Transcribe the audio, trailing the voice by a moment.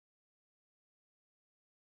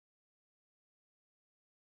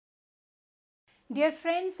Dear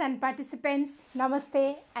friends and participants,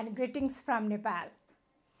 Namaste and greetings from Nepal.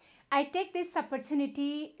 I take this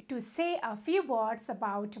opportunity to say a few words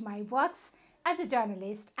about my works as a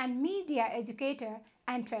journalist and media educator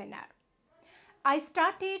and trainer. I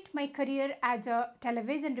started my career as a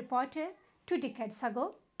television reporter 2 decades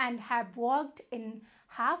ago and have worked in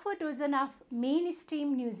half a dozen of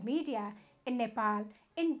mainstream news media in Nepal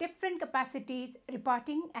in different capacities,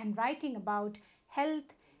 reporting and writing about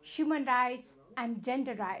health, human rights and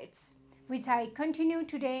gender rights, which I continue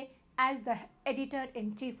today as the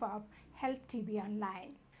editor-in-chief of Health TV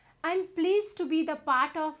Online. I am pleased to be the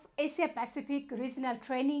part of Asia Pacific Regional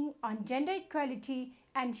Training on Gender Equality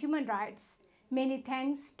and Human Rights. Many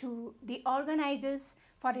thanks to the organizers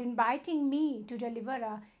for inviting me to deliver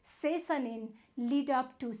a session in lead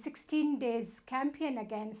up to 16 days campaign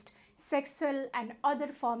against sexual and other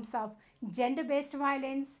forms of gender-based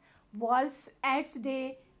violence, World's AIDS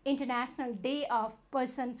Day, International Day of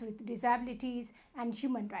Persons with Disabilities and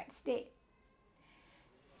Human Rights Day.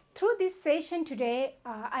 Through this session today,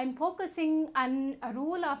 I'm focusing on a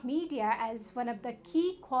role of media as one of the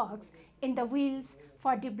key cogs in the wheels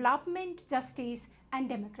for development, justice and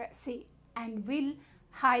democracy, and will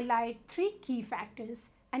highlight 3 key factors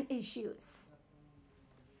and issues.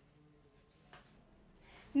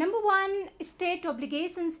 Number 1, state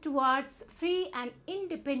obligations towards free and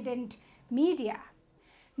independent media.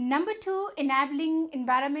 Number 2, enabling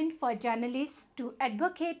environment for journalists to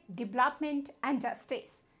advocate development and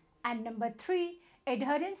justice. And number 3,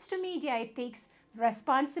 adherence to media ethics,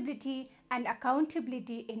 responsibility and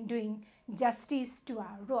accountability in doing justice to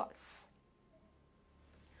our roles.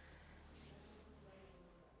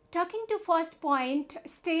 Talking to first point,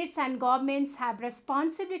 states and governments have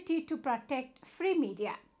responsibility to protect free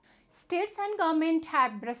media. States and government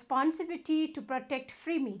have responsibility to protect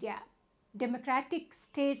free media. Democratic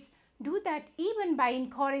states do that even by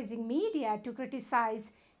encouraging media to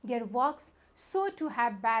criticize their works, so to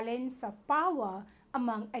have balance of power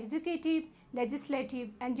among executive,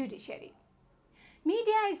 legislative and judiciary.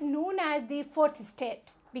 Media is known as the fourth state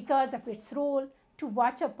because of its role to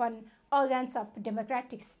watch upon organs of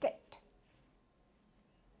democratic state.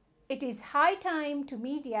 It is high time to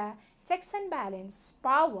media checks and balance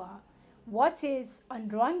power, watches on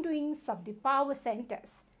wrongdoings of the power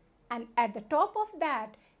centers, and at the top of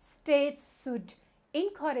that, states should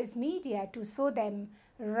encourage media to show them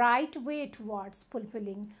right way towards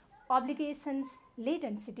fulfilling obligations laid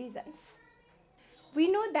on citizens. We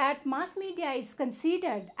know that mass media is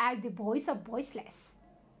considered as the voice of voiceless.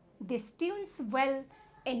 This tunes well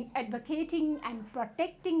in advocating and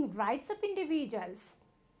protecting rights of individuals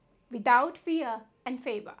without fear and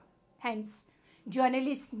favor. Hence,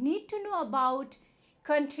 journalists need to know about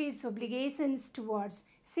countries' obligations towards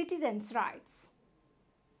citizens' rights.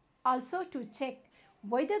 Also to check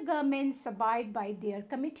whether governments abide by their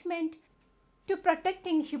commitment to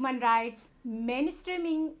protecting human rights,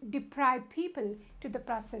 mainstreaming deprived people to the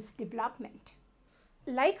process development.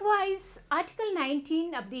 Likewise, Article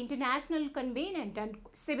 19 of the International Covenant on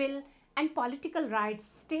Civil and Political Rights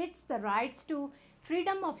states the rights to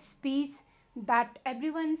freedom of speech, that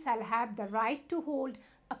everyone shall have the right to hold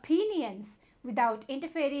opinions without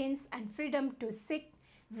interference and freedom to seek,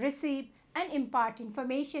 receive and impart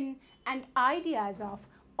information and ideas of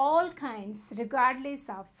all kinds regardless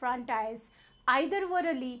of frontiers, either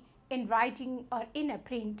orally, in writing or in a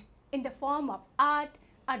print, in the form of art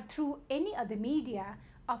or through any other media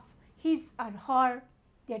of his or her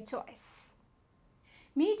their choice.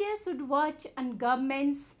 Media should watch on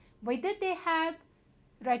governments whether they have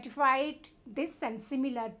ratified this and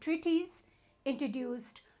similar treaties,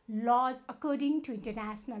 introduced laws according to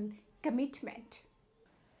international commitment.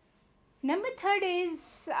 Number 3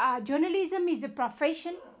 is journalism is a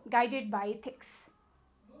profession guided by ethics.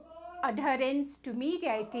 Adherence to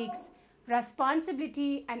media ethics,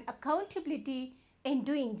 responsibility and accountability in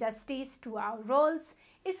doing justice to our roles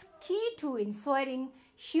is key to ensuring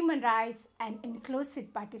human rights and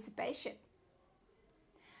inclusive participation.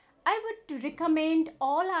 I would recommend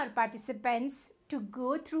all our participants to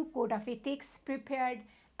go through Code of Ethics prepared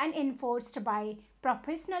and enforced by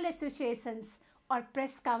professional associations or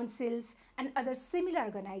press councils and other similar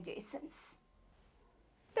organizations.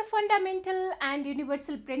 The fundamental and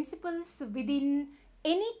universal principles within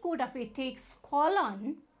any code of ethics call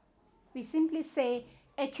on, we simply say,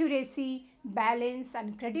 accuracy, balance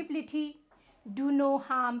and credibility, do no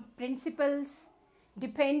harm principles,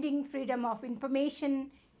 defending freedom of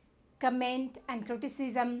information, comment and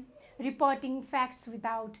criticism, reporting facts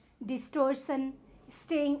without distortion,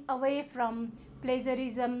 staying away from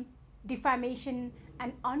plagiarism, defamation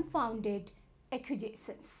and unfounded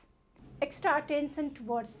accusations. extra attention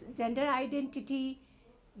towards gender identity,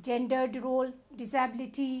 gendered role,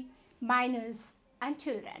 disability, minors, and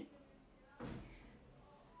children.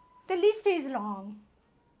 The list is long.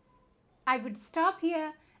 I would stop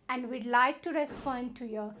here and would like to respond to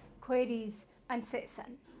your queries and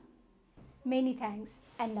session. Many thanks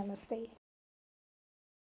and namaste.